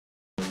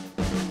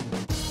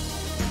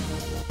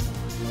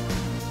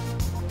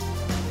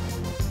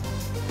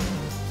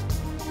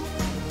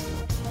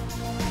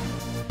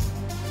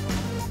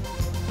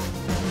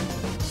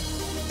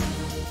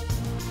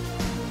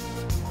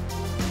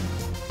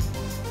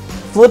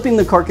Flipping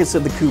the carcass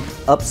of the coop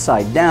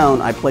upside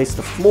down, I placed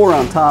the floor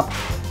on top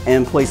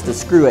and placed a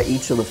screw at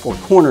each of the 4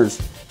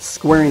 corners,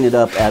 squaring it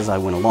up as I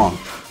went along.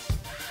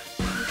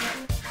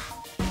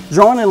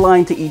 Drawing a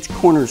line to each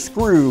corner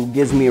screw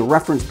gives me a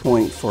reference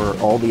point for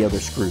all the other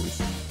screws.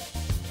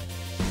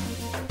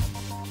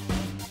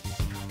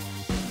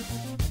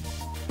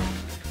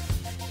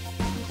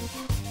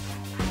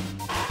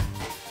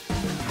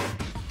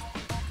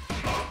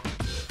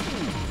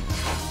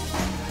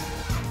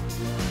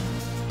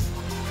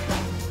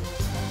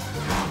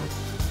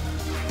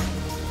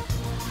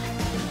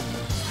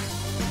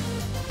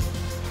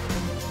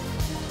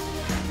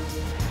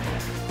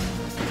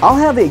 I'll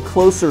have a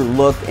closer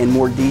look and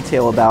more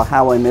detail about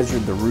how I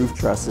measured the roof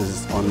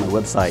trusses on my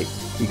website.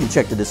 You can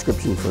check the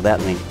description for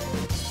that link.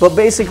 But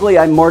basically,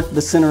 I marked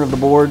the center of the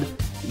board,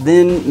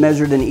 then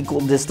measured an equal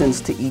distance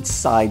to each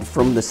side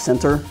from the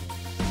center,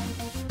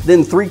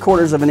 then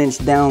 3/4 of an inch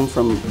down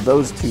from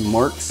those 2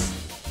 marks,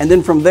 and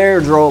then from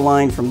there draw a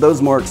line from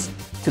those marks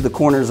to the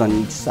corners on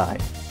each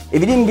side.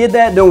 If you didn't get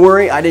that, don't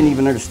worry, I didn't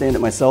even understand it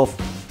myself.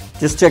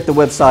 Just check the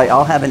website.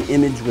 I'll have an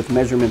image with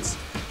measurements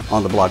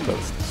on the blog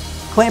post.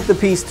 Clamp the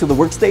piece to the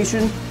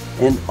workstation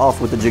and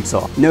off with the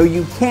jigsaw. No,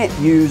 you can't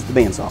use the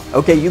bandsaw.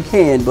 Okay, you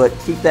can, but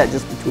keep that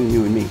just between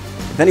you and me.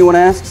 If anyone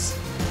asks,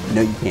 no,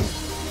 you can't.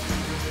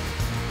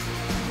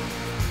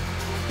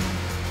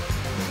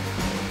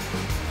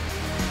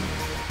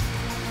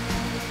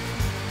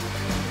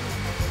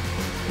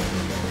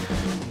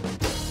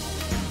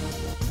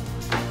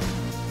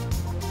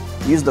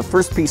 Use the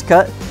first piece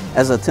cut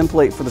as a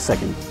template for the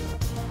second.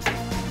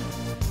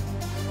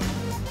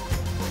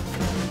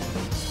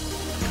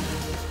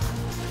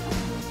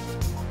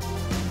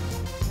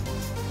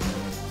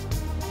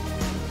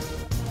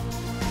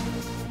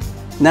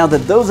 Now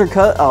that those are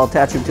cut, I'll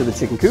attach them to the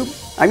chicken coop.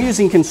 I'm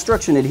using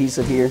construction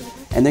adhesive here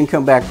and then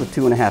come back with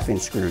 2.5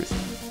 inch screws.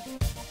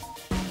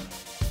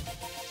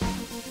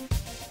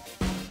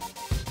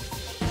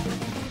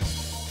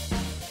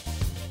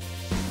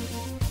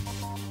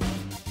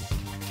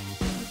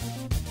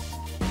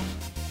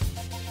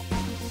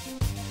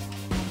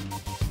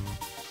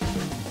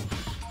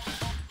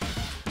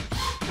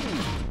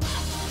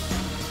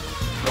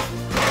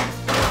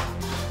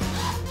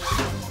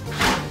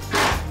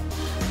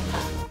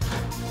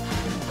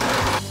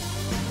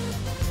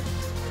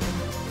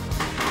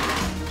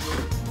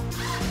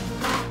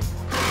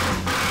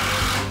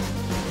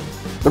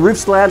 The roof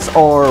slats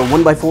are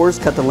 1x4s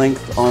cut to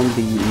length on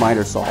the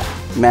miter saw.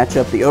 Match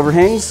up the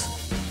overhangs,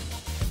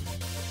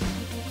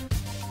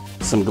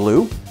 some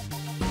glue,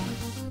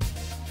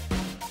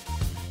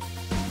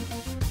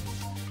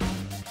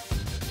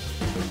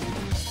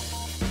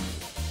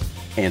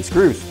 and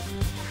screws.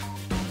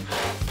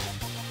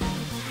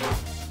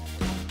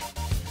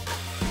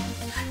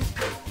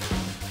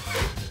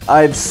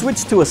 I've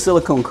switched to a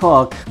silicone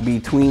caulk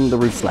between the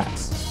roof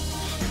slats.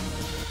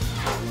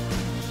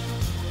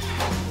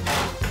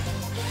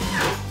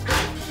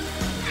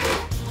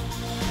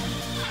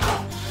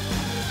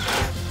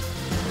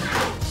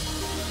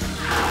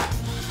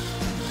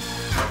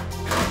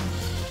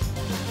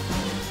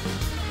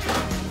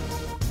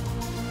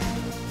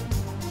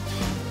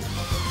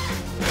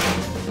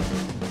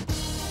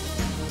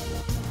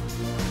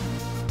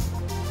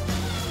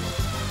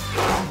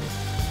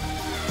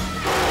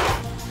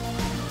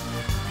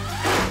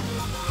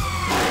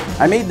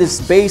 I made this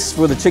base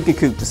for the chicken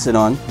coop to sit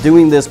on.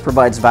 Doing this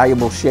provides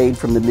valuable shade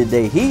from the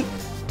midday heat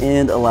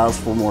and allows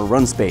for more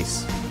run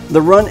space.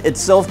 The run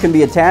itself can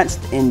be attached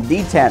and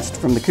detached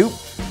from the coop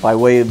by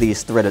way of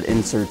these threaded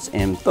inserts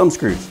and thumb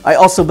screws. I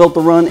also built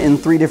the run in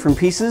 3 different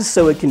pieces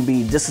so it can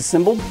be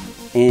disassembled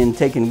and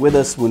taken with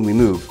us when we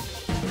move.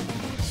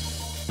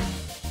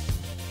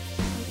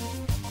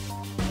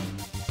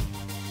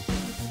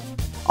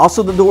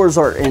 Also, the doors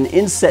are an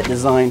inset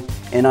design,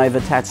 and I've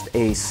attached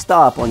a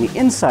stop on the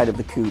inside of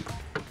the coop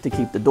to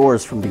keep the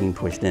doors from being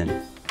pushed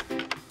in.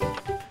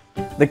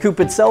 The coop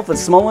itself is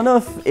small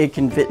enough it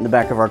can fit in the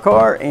back of our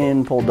car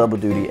and pull double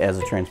duty as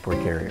a transport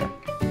carrier.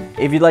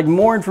 If you'd like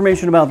more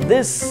information about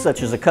this,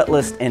 such as a cut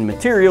list and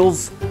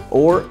materials,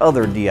 or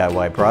other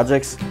DIY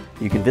projects,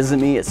 you can visit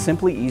me at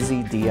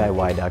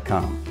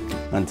simplyeasydiy.com.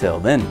 Until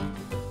then.